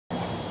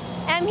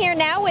I'm here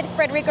now with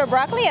Federico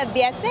Broccoli of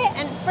Biesse.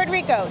 And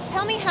Federico,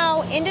 tell me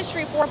how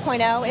Industry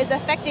 4.0 is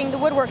affecting the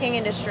woodworking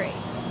industry.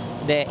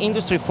 The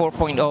Industry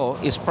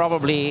 4.0 is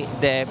probably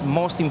the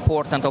most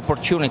important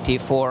opportunity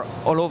for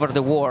all over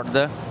the world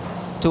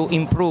to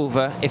improve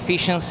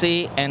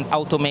efficiency and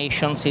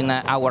automations in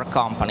our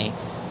company.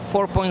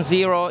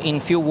 4.0, in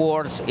few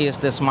words, is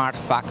the smart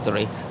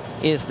factory,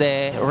 is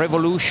the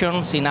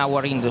revolutions in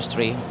our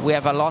industry. We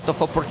have a lot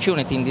of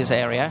opportunity in this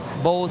area.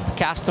 Both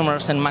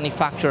customers and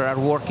manufacturers are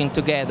working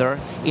together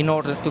in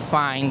order to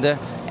find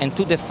and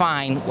to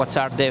define what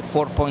are the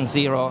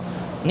 4.0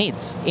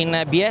 needs. In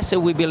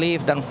Biesse, we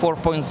believe that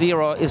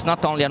 4.0 is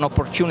not only an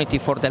opportunity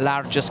for the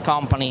largest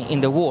company in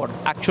the world.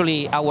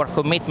 Actually, our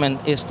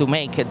commitment is to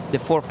make the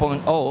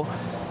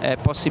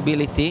 4.0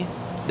 possibility,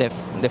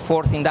 the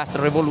fourth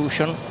industrial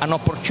revolution, an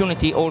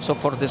opportunity also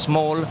for the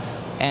small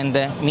and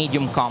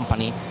medium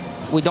company.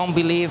 We don't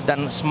believe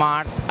that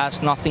smart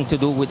has nothing to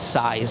do with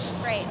size.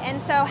 Great. And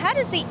so how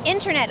does the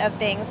Internet of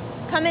Things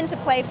come into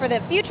play for the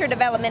future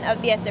development of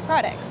Biesse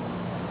products?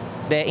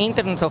 The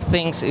Internet of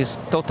Things is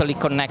totally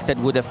connected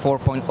with the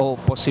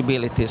 4.0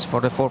 possibilities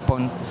for the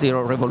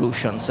 4.0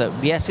 revolutions.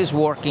 Biesse is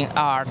working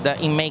hard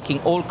in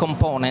making all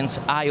components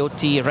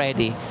IoT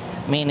ready,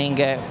 meaning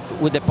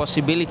with the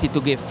possibility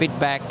to give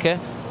feedback,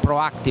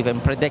 proactive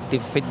and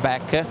predictive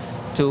feedback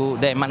to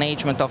the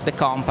management of the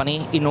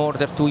company in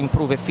order to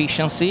improve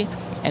efficiency.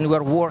 And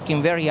we're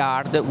working very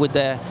hard with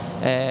the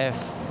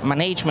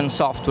management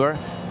software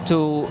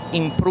to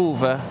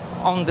improve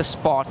on the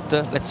spot,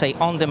 let's say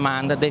on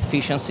demand, the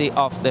efficiency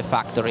of the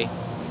factory.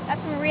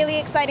 That's some really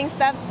exciting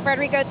stuff.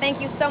 Federico, thank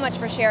you so much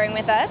for sharing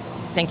with us.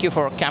 Thank you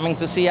for coming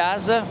to see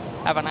us.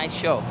 Have a nice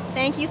show.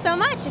 Thank you so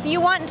much. If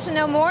you want to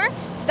know more,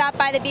 stop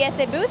by the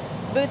Biesse booth,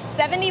 booth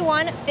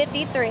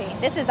 7153.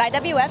 This is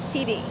IWF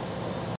TV.